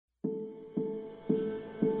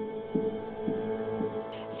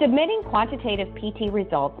Submitting quantitative PT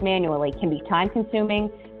results manually can be time-consuming,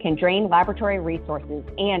 can drain laboratory resources,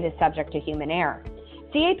 and is subject to human error.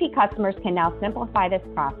 CAP customers can now simplify this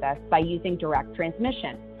process by using direct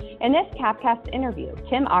transmission. In this CAPcast interview,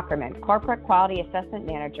 Tim Ackerman, Corporate Quality Assessment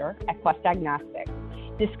Manager at Quest Diagnostics,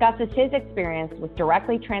 discusses his experience with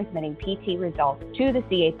directly transmitting PT results to the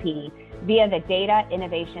CAP via the Data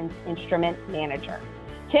Innovations Instrument Manager.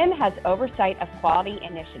 Tim has oversight of quality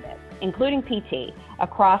initiatives, including PT,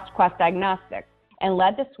 across Quest Diagnostics, and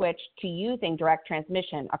led the switch to using direct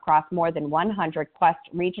transmission across more than 100 Quest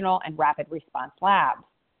regional and rapid response labs.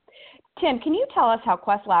 Tim, can you tell us how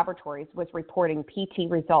Quest Laboratories was reporting PT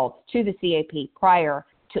results to the CAP prior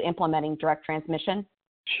to implementing direct transmission?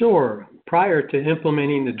 Sure. Prior to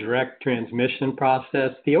implementing the direct transmission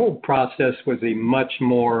process, the old process was a much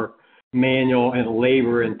more manual and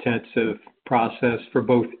labor-intensive process for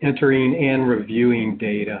both entering and reviewing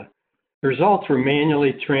data. The results were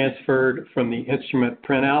manually transferred from the instrument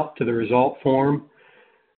printout to the result form.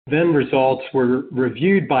 Then results were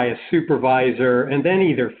reviewed by a supervisor and then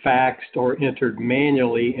either faxed or entered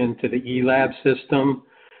manually into the eLab system,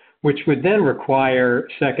 which would then require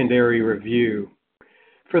secondary review.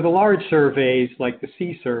 For the large surveys like the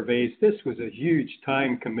C surveys, this was a huge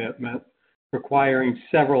time commitment, requiring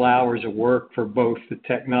several hours of work for both the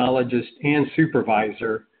technologist and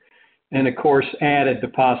supervisor, and of course added the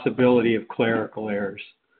possibility of clerical errors.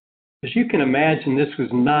 As you can imagine, this was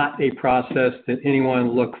not a process that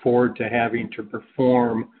anyone looked forward to having to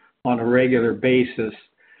perform on a regular basis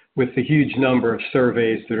with the huge number of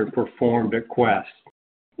surveys that are performed at Quest.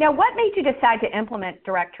 Now, what made you decide to implement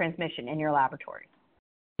direct transmission in your laboratory?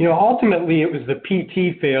 Ultimately, it was the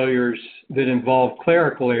PT failures that involved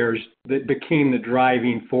clerical errors that became the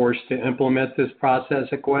driving force to implement this process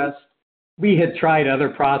at Quest. We had tried other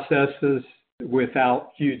processes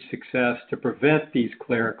without huge success to prevent these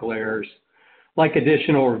clerical errors, like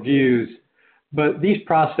additional reviews, but these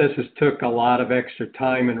processes took a lot of extra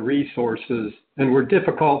time and resources and were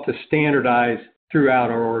difficult to standardize throughout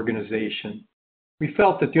our organization. We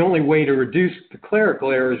felt that the only way to reduce the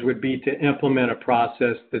clerical errors would be to implement a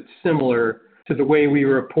process that's similar to the way we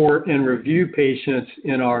report and review patients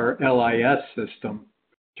in our LIS system.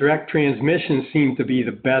 Direct transmission seemed to be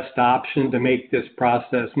the best option to make this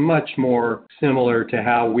process much more similar to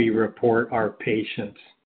how we report our patients.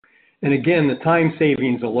 And again, the time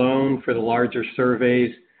savings alone for the larger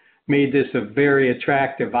surveys made this a very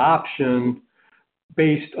attractive option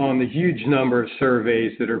based on the huge number of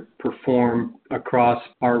surveys that are performed across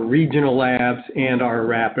our regional labs and our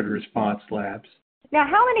rapid response labs. Now,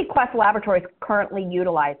 how many Quest laboratories currently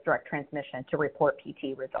utilize direct transmission to report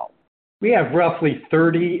PT results? We have roughly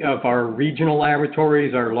 30 of our regional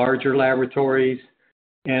laboratories, our larger laboratories,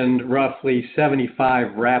 and roughly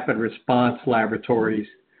 75 rapid response laboratories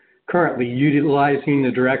currently utilizing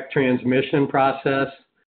the direct transmission process.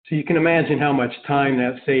 So you can imagine how much time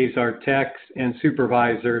that saves our techs and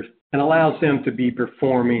supervisors and allows them to be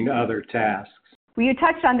performing other tasks. Well, you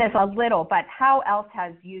touched on this a little, but how else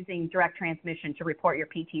has using direct transmission to report your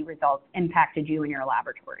PT results impacted you in your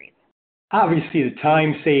laboratories? Obviously, the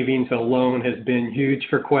time savings alone has been huge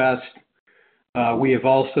for Quest. We have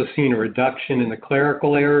also seen a reduction in the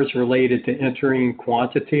clerical errors related to entering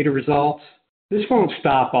quantitative results. This won't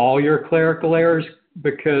stop all your clerical errors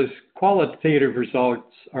because qualitative results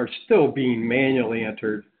are still being manually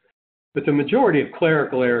entered, but the majority of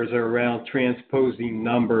clerical errors are around transposing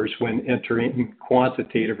numbers when entering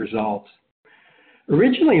quantitative results.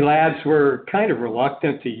 Originally, labs were kind of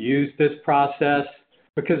reluctant to use this process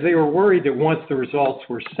because they were worried that once the results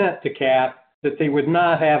were sent to CAP, that they would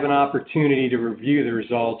not have an opportunity to review the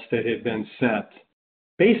results that had been sent.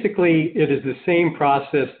 Basically, it is the same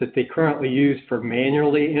process that they currently use for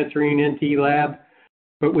manually entering into eLab,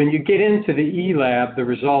 but when you get into the eLab, the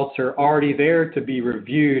results are already there to be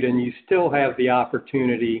reviewed and you still have the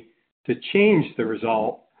opportunity to change the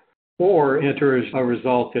result or enter a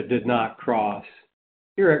result that did not cross.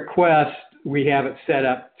 Here at Quest, we have it set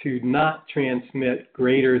up to not transmit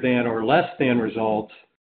greater than or less than results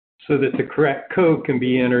so that the correct code can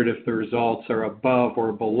be entered if the results are above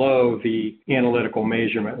or below the analytical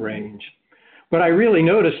measurement range. What I really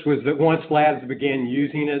noticed was that once labs began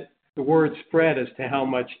using it, the word spread as to how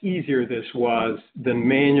much easier this was than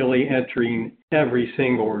manually entering every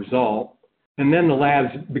single result. And then the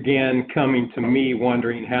labs began coming to me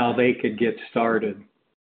wondering how they could get started.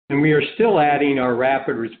 And we are still adding our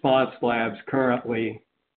rapid response labs currently,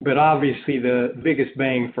 but obviously the biggest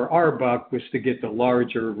bang for our buck was to get the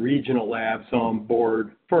larger regional labs on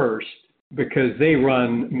board first because they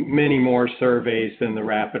run many more surveys than the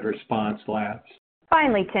rapid response labs.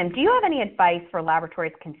 Finally, Tim, do you have any advice for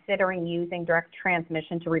laboratories considering using direct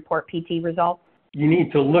transmission to report PT results? You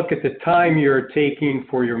need to look at the time you're taking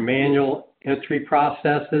for your manual entry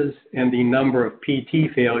processes and the number of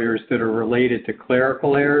PT failures that are related to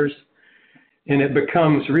clerical errors. And it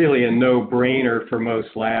becomes really a no-brainer for most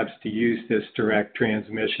labs to use this direct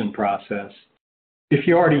transmission process. If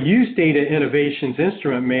you already use Data Innovations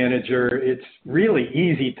Instrument Manager, it's really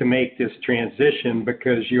easy to make this transition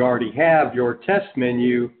because you already have your test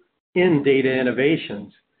menu in Data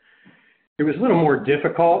Innovations. It was a little more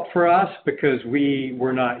difficult for us because we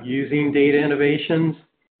were not using Data Innovations,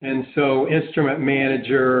 and so Instrument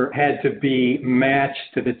Manager had to be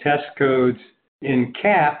matched to the test codes in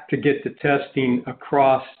CAP to get the testing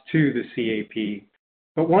across to the CAP.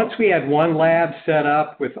 But once we had one lab set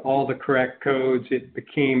up with all the correct codes, it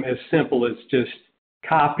became as simple as just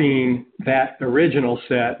copying that original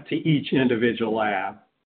set to each individual lab.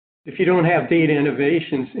 If you don't have Data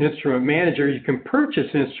Innovations Instrument Manager, you can purchase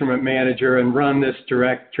Instrument Manager and run this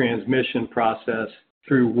direct transmission process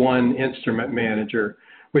through one Instrument Manager,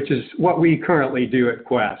 which is what we currently do at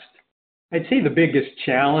Quest. I'd say the biggest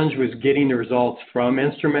challenge was getting the results from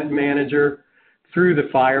Instrument Manager through the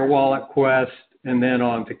firewall at Quest and then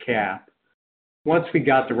on to CAP. Once we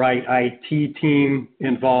got the right IT team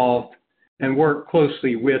involved and worked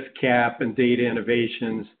closely with CAP and Data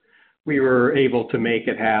Innovations, we were able to make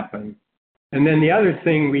it happen. And then the other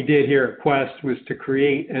thing we did here at Quest was to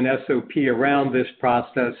create an SOP around this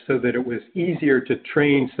process so that it was easier to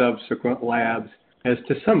train subsequent labs as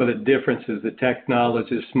to some of the differences the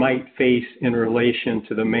technologists might face in relation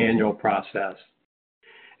to the manual process.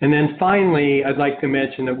 And then finally, I'd like to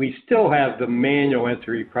mention that we still have the manual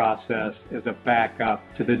entry process as a backup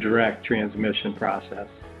to the direct transmission process.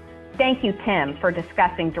 Thank you, Tim, for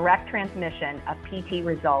discussing direct transmission of PT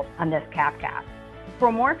results on this CAPcast.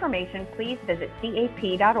 For more information, please visit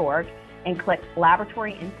cap.org and click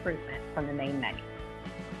Laboratory Improvement from the main menu.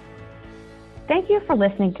 Thank you for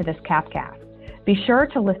listening to this CAPcast. Be sure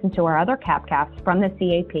to listen to our other CAPcasts from the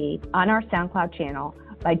CAP on our SoundCloud channel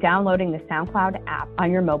by downloading the SoundCloud app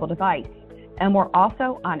on your mobile device. And we're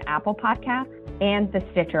also on Apple Podcasts and the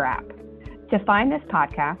Stitcher app. To find this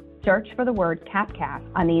podcast, search for the word CAPcast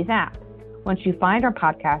on these apps. Once you find our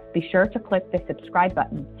podcast, be sure to click the subscribe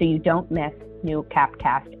button so you don't miss new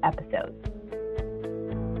CAPcast episodes.